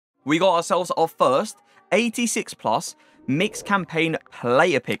we got ourselves our first 86 plus mixed campaign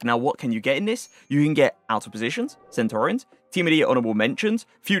player pick. Now, what can you get in this? You can get out of positions, Centurions, Team of the Year honorable mentions,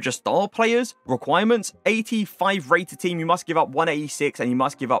 future star players, requirements, 85 rated team. You must give up 186 and you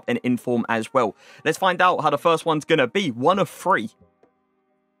must give up an inform as well. Let's find out how the first one's going to be. 1 of 3.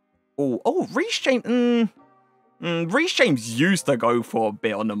 Oh, Reece James. Reece James used to go for a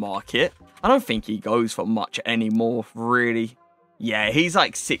bit on the market. I don't think he goes for much anymore, really. Yeah, he's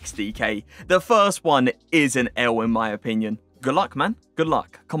like 60k. The first one is an L in my opinion. Good luck, man. Good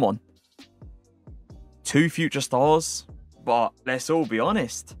luck. Come on. 2 future stars. But let's all be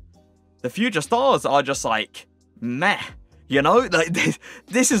honest. The future stars are just like, meh. You know, like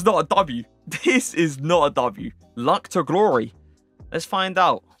this is not a W. This is not a W. Luck to glory. Let's find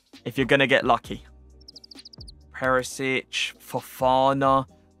out if you're going to get lucky. Perisic, Fofana,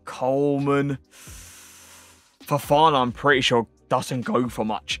 Coleman. Fofana, I'm pretty sure, doesn't go for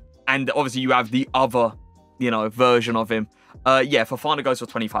much. And obviously you have the other, version of him. Yeah, Fofana goes for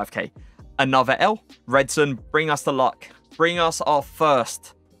 25k. Another L. Redson, bring us the luck. Bring us our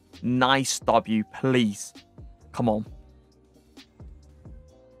first nice W, please. Come on.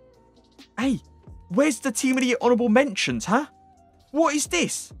 Hey, where's the Team of the Year honorable mentions, huh? What is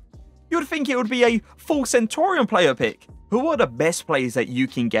this? You would think it would be a full Centurion player pick. Who are the best players that you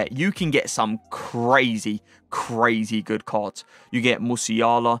can get? You can get some crazy, crazy good cards. You get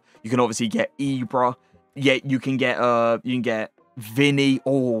Musiala. You can obviously get Ibra. Yeah, you can get Vinny.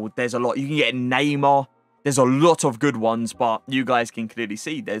 Oh, there's a lot. You can get Neymar. There's a lot of good ones, but you guys can clearly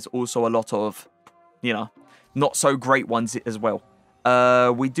see there's also a lot of, not so great ones as well.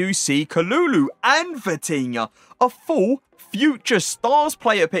 We do see Kalulu and Vitinha. A full future stars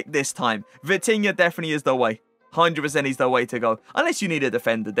player pick this time. Vitinha definitely is the way. 100% is the way to go. Unless you need a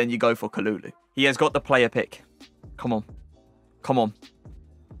defender, then you go for Kalulu. He has got the player pick. Come on. Come on.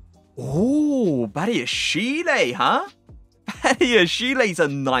 Oh, Badiashile, huh? Badiashile's a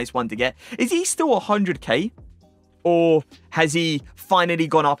nice one to get. Is he still 100k? Or has he finally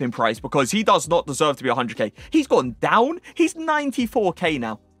gone up in price? Because he does not deserve to be 100k. He's gone down. He's 94k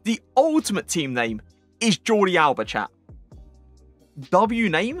now. The ultimate team name is Jordi Alba, chat. W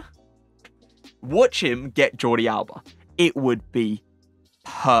name? Watch him get Jordi Alba. It would be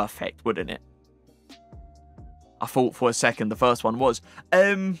perfect, wouldn't it? I thought for a second the first one was.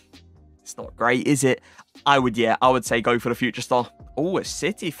 It's not great, is it? I would say go for the future star. Oh, a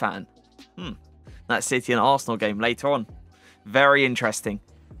City fan. That City and Arsenal game later on. Very interesting.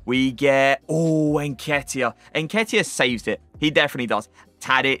 We get, Nketiah. Nketiah saves it. He definitely does.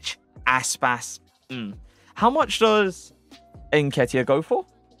 Tadic, Aspas. How much does Nketiah go for?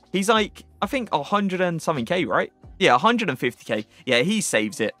 He's like, I think 100 and something K, right? Yeah, 150k. Yeah, he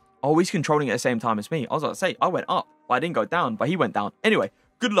saves it. Oh, he's controlling it at the same time as me. I was about to say, I went up, but I didn't go down, but he went down. Anyway,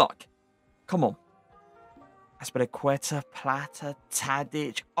 good luck. Come on. Aspilicueta, Plata,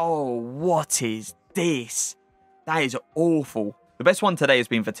 Tadic. Oh, what is this? That is awful. The best one today has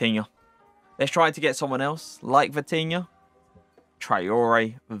been Vitinha. Let's try to get someone else like Vitinha.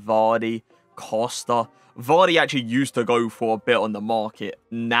 Traore, Vardy, Costa. Vardy actually used to go for a bit on the market.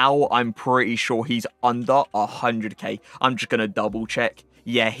 Now I'm pretty sure he's under 100k. I'm just going to double check.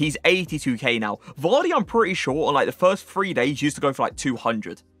 Yeah, he's 82k now. Vardy, I'm pretty sure on like the first 3 days used to go for like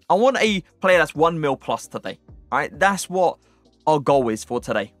 200. I want a player that's 1 mil plus today. All right, that's what our goal is for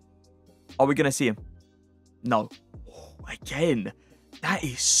today. Are we going to see him? No. Oh, again, that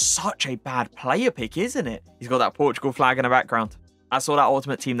is such a bad player pick, isn't it? He's got that Portugal flag in the background. I saw that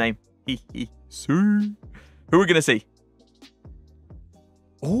ultimate team name. Who are we going to see?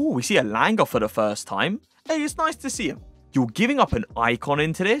 Oh, we see a Langer for the first time. Hey, it's nice to see him. You're giving up an icon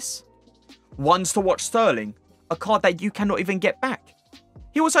into this? Ones to watch Sterling. A card that you cannot even get back.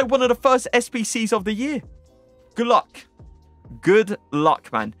 He was like one of the first SBCs of the year. Good luck. Good luck,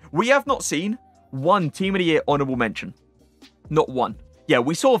 man. We have not seen one Team of the Year honorable mention. Not one. Yeah,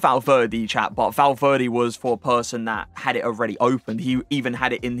 we saw Valverde, chat, but Valverde was for a person that had it already opened. He even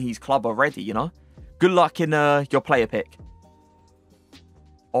had it in his club already, you know? Good luck in your player pick.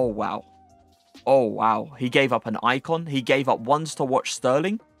 Oh, wow. Oh, wow. He gave up an icon. He gave up ones to watch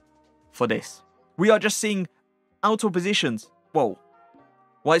Sterling for this. We are just seeing out of positions. Whoa.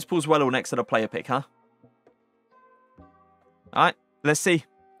 Why is Pulswello next to the player pick, huh? All right, let's see.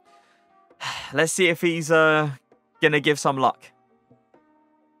 Let's see if he's going to give some luck.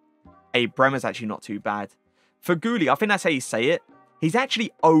 Hey, Bremer's actually not too bad. For Gulli, I think that's how you say it. He's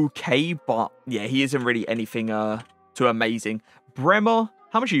actually okay, but yeah, he isn't really anything too amazing. Bremer,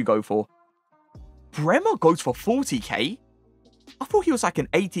 how much do you go for? Bremer goes for 40k? I thought he was like an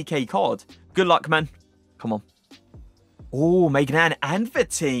 80k card. Good luck, man. Come on. Oh, Magnan and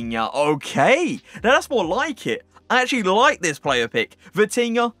Vitinha. Okay. Now, that's more like it. I actually like this player pick.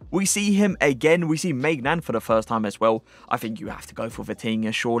 Vitinha, we see him again. We see Magnan for the first time as well. I think you have to go for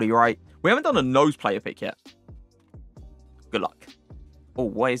Vitinha, surely, right? We haven't done a nose player pick yet. Good luck. Oh,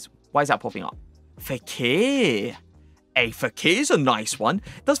 why is that popping up? Fakir. Hey, Fakir's a nice one.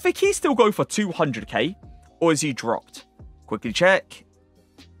 Does Fakir still go for 200k? Or is he dropped? Quickly check.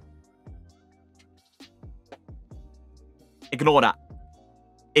 Ignore that.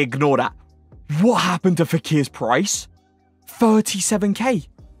 Ignore that. What happened to Fakir's price? 37k.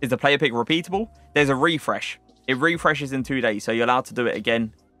 Is the player pick repeatable? There's a refresh. It refreshes in 2 days, so you're allowed to do it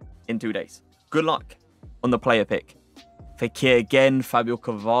again in 2 days. Good luck on the player pick. Fakir again, Fabio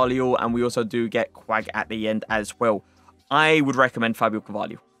Carvalho, and we also do get Quag at the end as well. I would recommend Fabio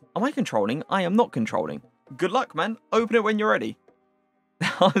Carvalho. Am I controlling? I am not controlling. Good luck, man. Open it when you're ready.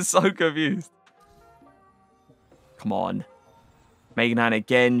 I'm so confused. Come on. Magnan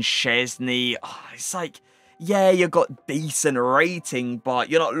again, Szczesny. Oh, it's like, yeah, you got decent rating, but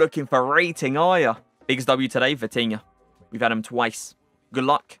you're not looking for rating, are you? Biggest W today, Vitinha. We've had him twice. Good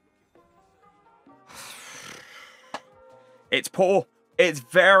luck. It's poor. It's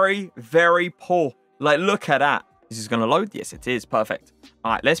very, very poor. Like, look at that. Is this going to load? Yes, it is. Perfect.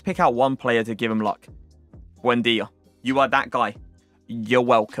 All right, let's pick out one player to give him luck. Buendia. You are that guy. You're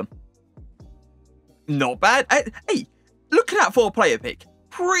welcome. Not bad. Hey, look at that for a player pick.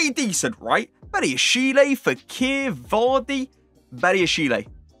 Pretty decent, right? Badiashile, Fakir, Vardy. Badiashile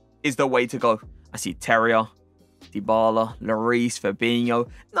is the way to go. I see Terrier, Dybala, Lloris, Fabinho.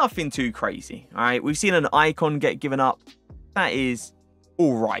 Nothing too crazy, all right? We've seen an icon get given up. That is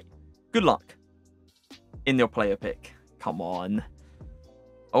all right. Good luck in your player pick. Come on.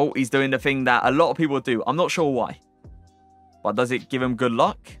 Oh, he's doing the thing that a lot of people do. I'm not sure why. But does it give him good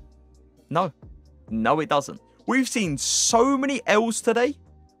luck? No. No, it doesn't. We've seen so many L's today.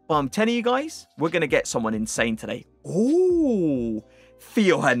 But I'm telling you guys, we're going to get someone insane today. Oh,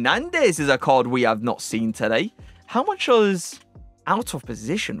 Theo Hernandez is a card we have not seen today. How much does out of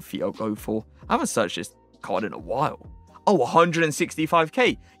position Theo go for? I haven't searched this card in a while. Oh,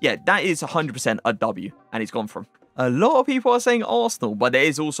 165k. Yeah, that is 100% a W. And it's gone from. A lot of people are saying Arsenal, but there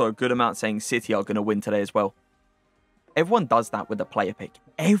is also a good amount saying City are going to win today as well. Everyone does that with the player pick.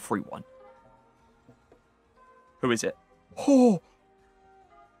 Everyone. Who is it? Oh,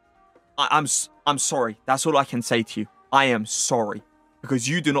 I'm sorry. That's all I can say to you. I am sorry. Because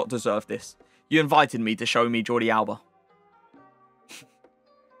you do not deserve this. You invited me to show me Jordi Alba.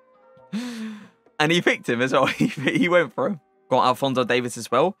 And he picked him as well. He went for him. Got Alphonso Davies as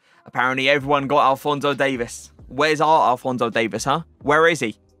well. Apparently everyone got Alphonso Davies. Where's our Alphonso Davies, huh? Where is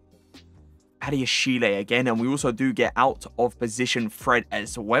he? Badiashile again. And we also do get out of position Fred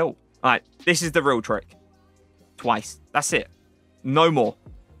as well. All right. This is the real trick. Twice. That's it. No more.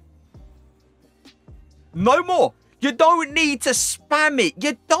 No more. You don't need to spam it.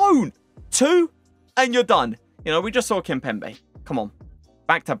 You don't. 2 and you're done. You know, we just saw Kimpembe. Come on.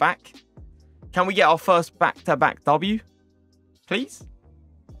 Back to back. Can we get our first back-to-back W? Please?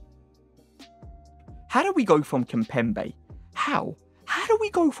 How do we go from Kimpembe? How? How do we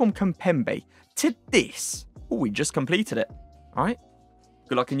go from Kimpembe to this? Oh, we just completed it. All right.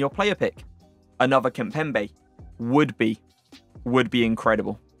 Good luck in your player pick. Another Kimpembe would be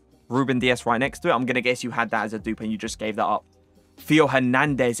incredible. Ruben Dias right next to it. I'm going to guess you had that as a dupe and you just gave that up. Theo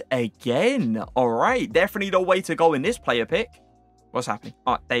Hernandez again. All right. Definitely the way to go in this player pick. What's happening?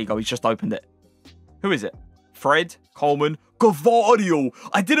 All right, there you go. He's just opened it. Who is it? Fred, Coleman, Gavardio.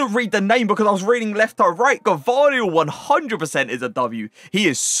 I didn't read the name because I was reading left to right. Gavardio 100% is a W. He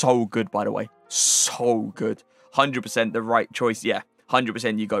is so good, by the way. So good. 100% the right choice. Yeah,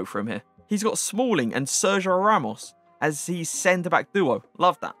 100% you go for him here. He's got Smalling and Sergio Ramos as his centre-back duo.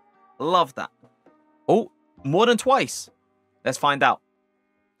 Love that. Love that. Oh, more than twice. Let's find out.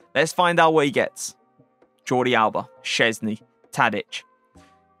 Let's find out what he gets. Jordi Alba, Szczesny, Tadic.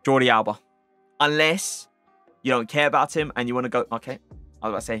 Jordi Alba. Unless you don't care about him and you want to go... Okay, I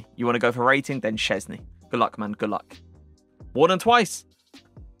was about to say, you want to go for rating, then Szczesny. Good luck, man. Good luck. More than twice.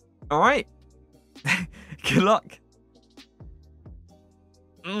 All right. Good luck.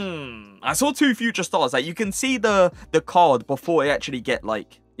 I saw 2 future stars. Like, you can see the card before it actually get,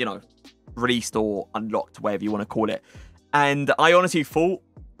 like, you know, released or unlocked, whatever you want to call it. And I honestly thought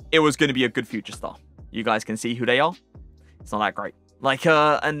it was going to be a good future star. You guys can see who they are. It's not that great. Like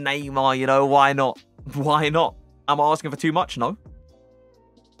a Neymar, you know, why not? Why not? Am I asking for too much? No.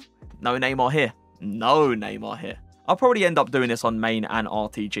 No Neymar here. No Neymar here. I'll probably end up doing this on main and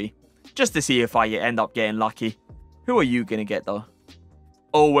RTG. Just to see if I end up getting lucky. Who are you going to get, though?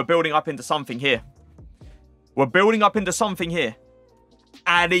 Oh, we're building up into something here. We're building up into something here.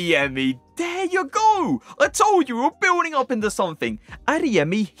 Adeyemi, there you go. I told you, we're building up into something.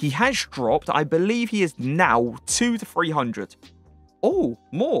 Adeyemi, he has dropped. I believe he is now 2 to 300. Oh,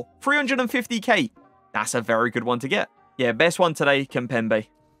 more. 350k. That's a very good one to get. Yeah, best one today, Kimpembe.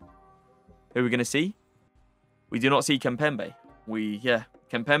 Who are we going to see? We do not see Kimpembe.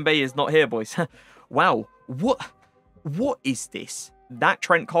 Kimpembe is not here, boys. Wow, what is this? That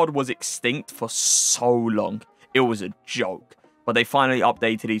Trent card was extinct for so long. It was a joke. But they finally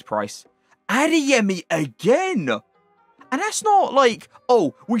updated his price. Adeyemi again! And that's not like,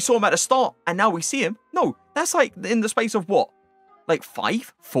 oh, we saw him at the start and now we see him. No, that's like in the space of what? Like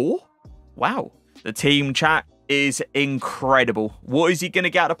 5? 4? Wow. The team chat is incredible. What is he going to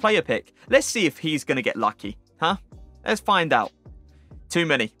get out of player pick? Let's see if he's going to get lucky. Huh? Let's find out. Too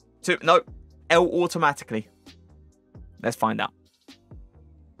many. No. L automatically. Let's find out.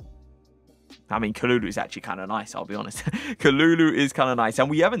 I mean, Kalulu is actually kind of nice, I'll be honest. Kalulu is kind of nice, and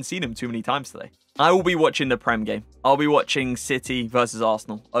we haven't seen him too many times today. I will be watching the Prem game. I'll be watching City versus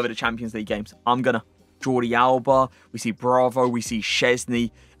Arsenal over the Champions League games. I'm gonna. Jordi Alba, we see Bravo, we see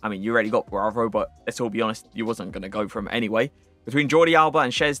Szczesny. I mean, you already got Bravo, but let's all be honest, you wasn't going to go for him anyway. Between Jordi Alba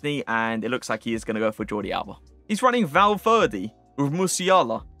and Szczesny, and it looks like he is going to go for Jordi Alba. He's running Valverde with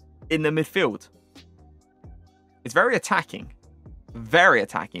Musiala in the midfield. It's very attacking. Very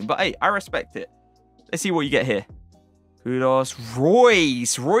attacking. But hey, I respect it. Let's see what you get here. Kudos.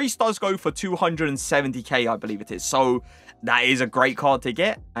 Royce. Royce does go for 270k, I believe it is. So that is a great card to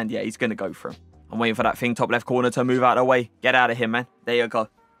get. And yeah, he's going to go for him. I'm waiting for that thing top left corner to move out of the way. Get out of here, man. There you go.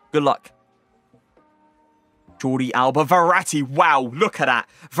 Good luck. Jordi Alba. Verratti. Wow, look at that.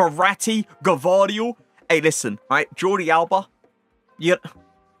 Verratti. Gavardio. Hey, listen. All right, Jordi Alba. You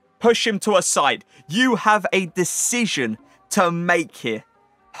push him to a side. You have a decision to make here.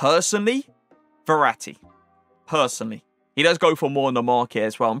 Personally, Verratti. Personally. He does go for more in the market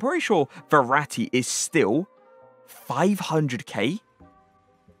as well. I'm pretty sure Verratti is still 500k.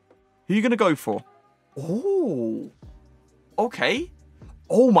 Who are you going to go for? Oh. Okay.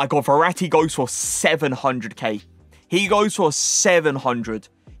 Oh my god, Verratti goes for 700k. He goes for 700.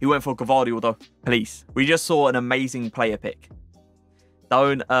 He went for Gavardio though. Please. We just saw an amazing player pick.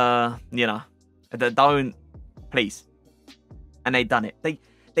 Don't, don't, please. And they done it.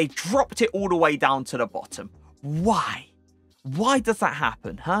 They dropped it all the way down to the bottom. Why? Why does that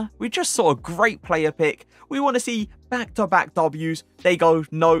happen, huh? We just saw a great player pick. We want to see back-to-back Ws. They go,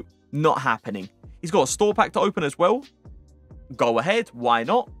 no, not happening. He's got a store pack to open as well. Go ahead. Why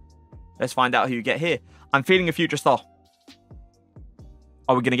not? Let's find out who you get here. I'm feeling a future star.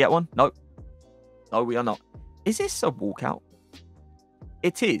 Are we going to get one? No. No, we are not. Is this a walkout?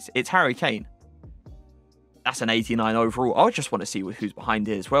 It is. It's Harry Kane. That's an 89 overall. I just want to see who's behind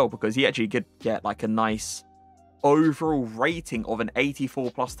it as well, because he actually could get like a nice overall rating of an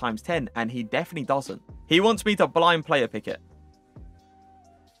 84 plus times 10, and he definitely doesn't. He wants me to blind player pick it.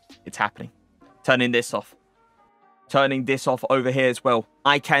 It's happening. Turning this off. Turning this off over here as well.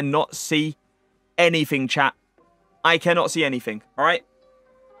 I cannot see anything, chat. I cannot see anything. All right.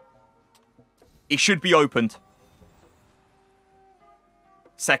 It should be opened.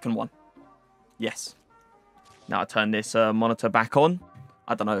 Second one. Yes. Now I turn this monitor back on.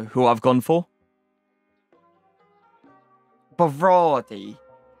 I don't know who I've gone for. Berardi.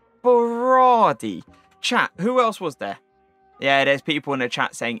 Berardi. Chat, who else was there? Yeah, there's people in the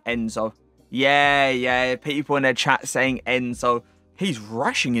chat saying Enzo. Yeah, people in the chat saying Enzo. He's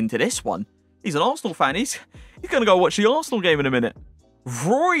rushing into this one. He's an Arsenal fan. He's going to go watch the Arsenal game in a minute.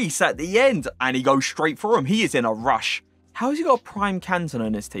 Royce at the end. And he goes straight for him. He is in a rush. How has he got a prime Cantona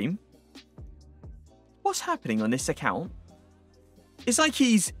in his team? What's happening on this account? It's like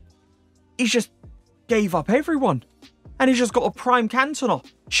he's just gave up everyone. And he's just got a prime Cantona.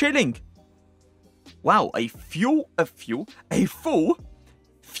 Chilling. Wow, a full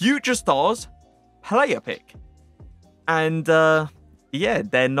Future Stars player pick. And, yeah,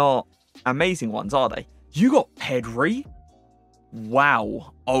 they're not amazing ones, are they? You got Pedri?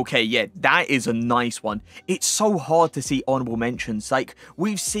 Wow. Okay, yeah, that is a nice one. It's so hard to see honorable mentions. Like,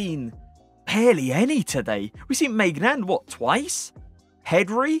 we've seen barely any today. We've seen Maignan, what, twice?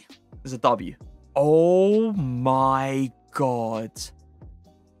 Pedri is a W. Oh my god.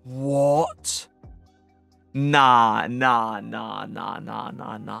 What? Nah.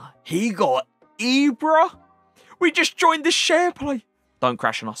 He got Ibra? We just joined the share play. Don't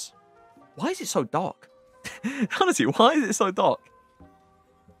crash on us. Why is it so dark? Honestly, why is it so dark?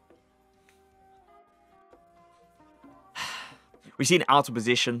 We've seen out of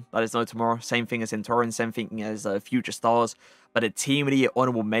position. That is no tomorrow. Same thing as Centurion. Same thing as Future Stars. But a team of the year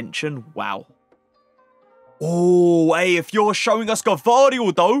honorable mention. Wow. Oh, hey, if you're showing us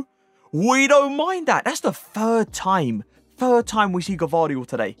Gvardiol, though, we don't mind that. That's the third time we see Gvardiol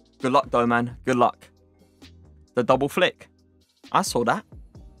today. Good luck, though, man. Good luck. The double flick. I saw that.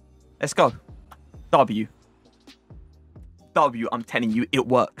 Let's go. W. W, I'm telling you, it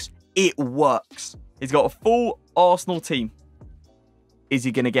works. It works. He's got a full Arsenal team. Is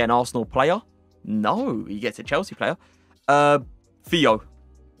he going to get an Arsenal player? No, he gets a Chelsea player. Theo.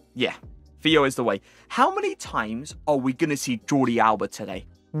 Yeah, Theo is the way. How many times are we going to see Jordi Alba today?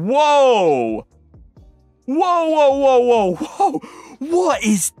 Whoa! Whoa, whoa, whoa, whoa, whoa. What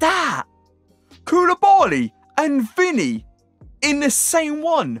is that? Koulibaly and Vinny in the same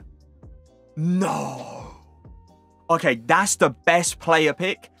one. No. Okay, that's the best player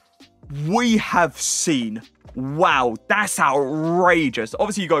pick we have seen. Wow, that's outrageous.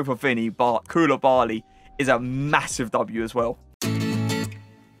 Obviously, you go for Vinny, but Koulibaly is a massive W as well.